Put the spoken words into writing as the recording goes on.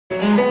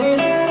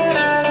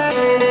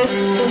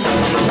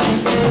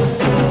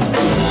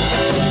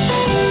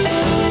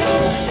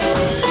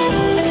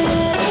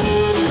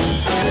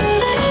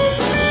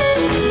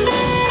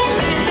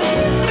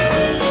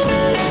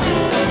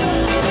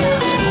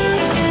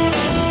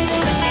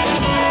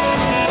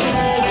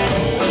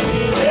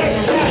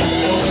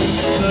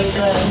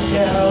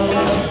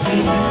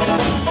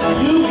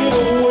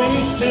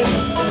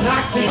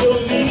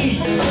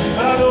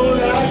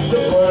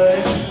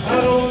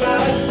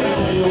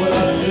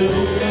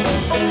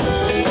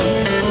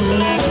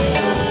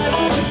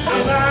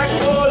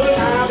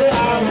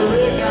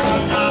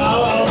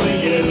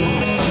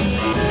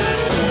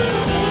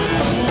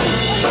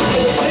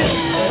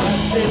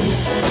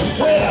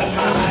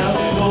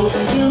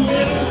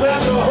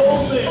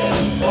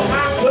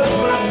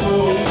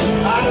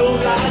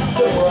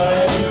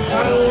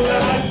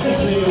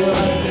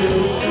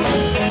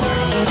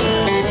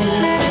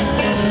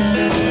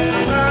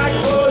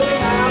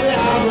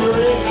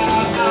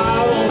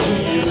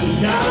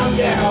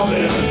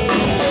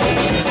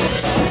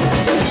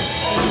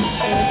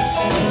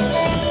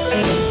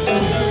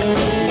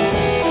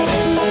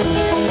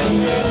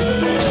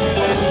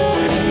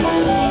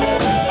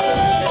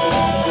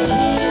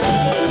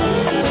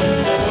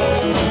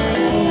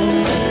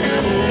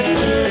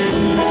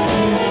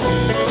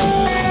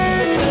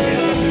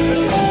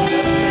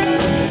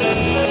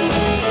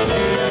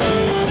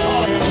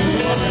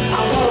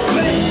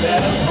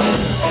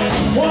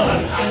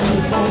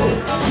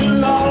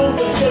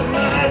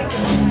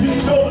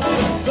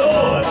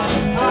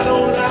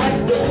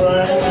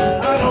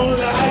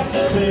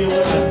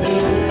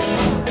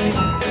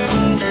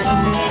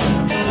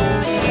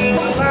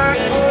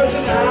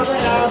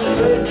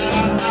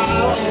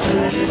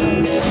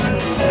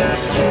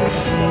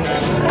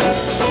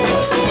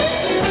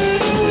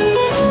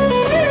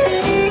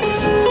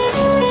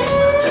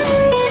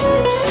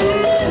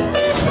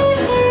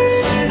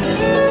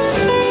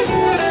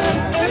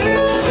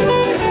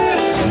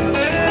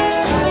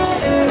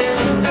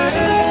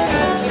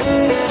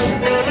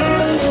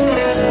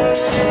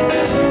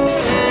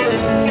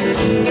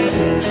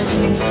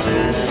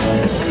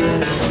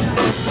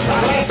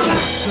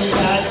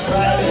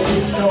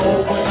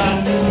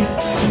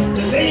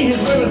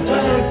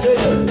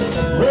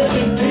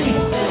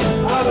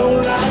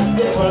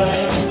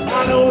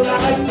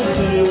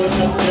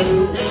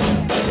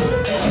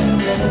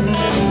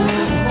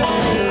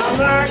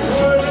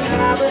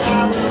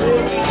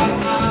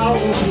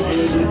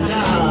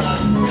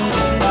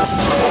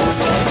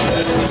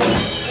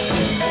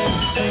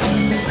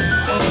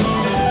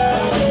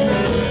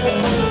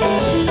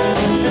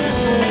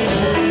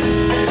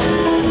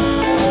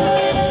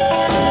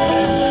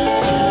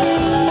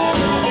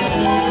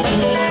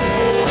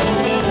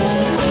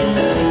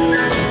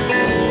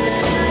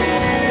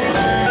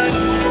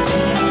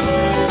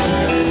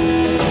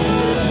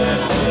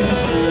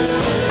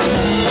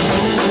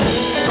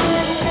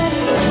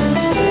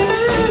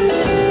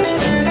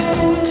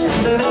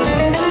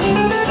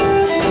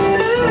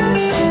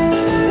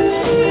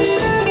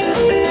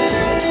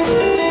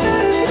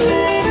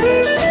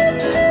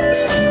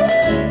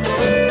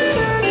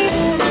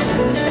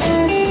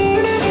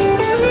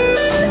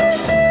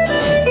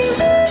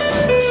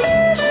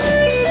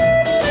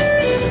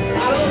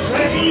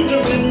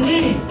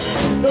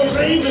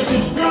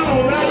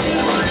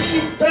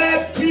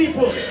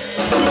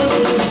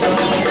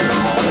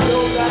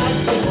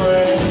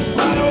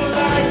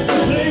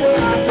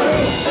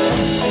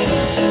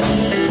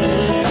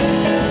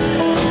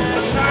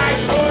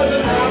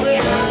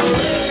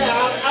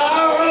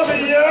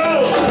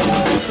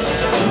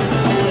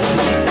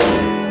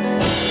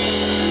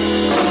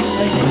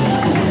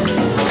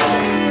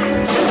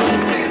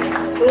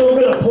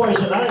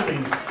Poison ivy.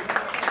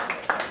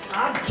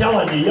 I'm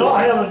telling you, y'all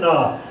haven't,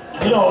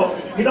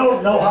 you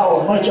don't know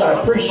how much I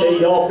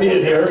appreciate y'all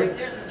being here,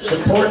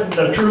 supporting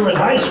the Truman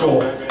High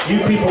School.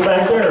 You people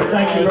back there,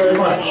 thank you very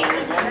much.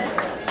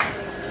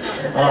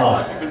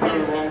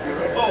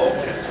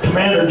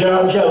 Commander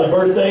John's got a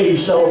birthday.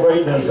 He's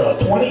celebrating his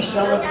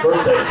 27th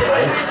birthday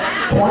today.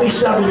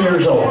 27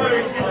 years old.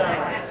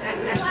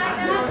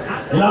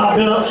 Now, I've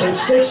been up since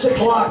 6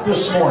 o'clock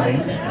this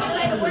morning.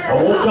 I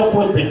woke up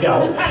with the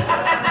gout.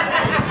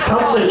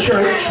 Come to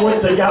church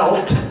with the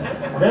gout.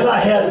 Then I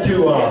had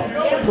to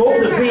go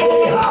to the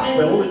VA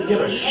hospital and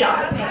get a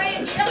shot.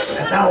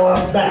 And now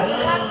I'm back.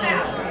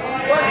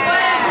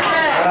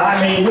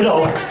 I mean, you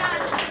know,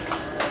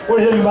 what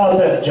do you think about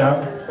that,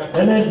 John?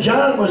 And then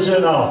John was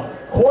in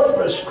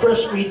Corpus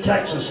Christi,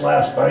 Texas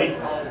last night,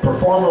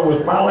 performing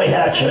with Molly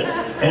Hatchet,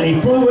 and he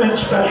flew in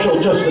special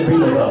just to be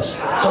with us.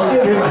 So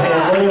give him a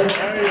hand, will you?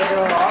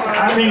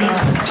 I mean,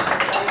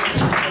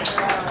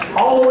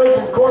 all the way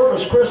from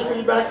Corpus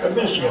Christi back to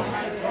Michigan.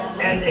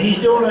 And he's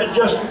doing it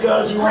just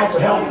because he wants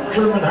to help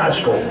Truman High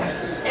School.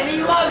 And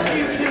he loves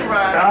you too,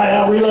 Ryan.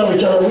 Yeah, we love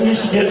each other. We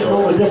used to get to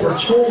go to different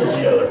schools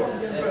together,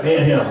 me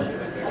and him.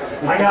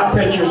 I got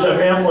pictures of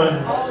him when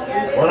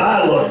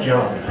I looked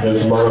young.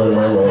 His mother and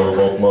my mother were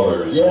both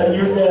mothers. Yeah,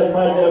 your dad,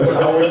 my dad, but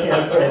no, we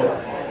can't say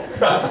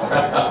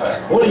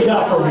that. What do you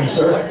got for me,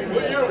 sir?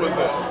 What year was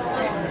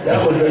that?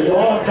 That was a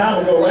long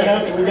time ago, right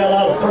after we got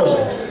out of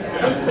prison.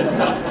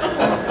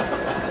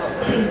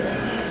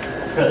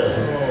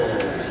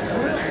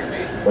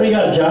 What do you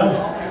got, John?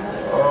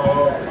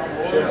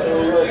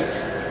 Chantilly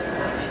Lace.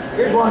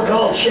 Here's one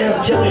called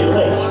Chantilly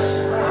Lace.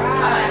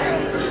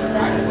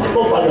 It's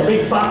both by the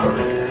Big Bopper.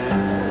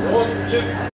 1, 2.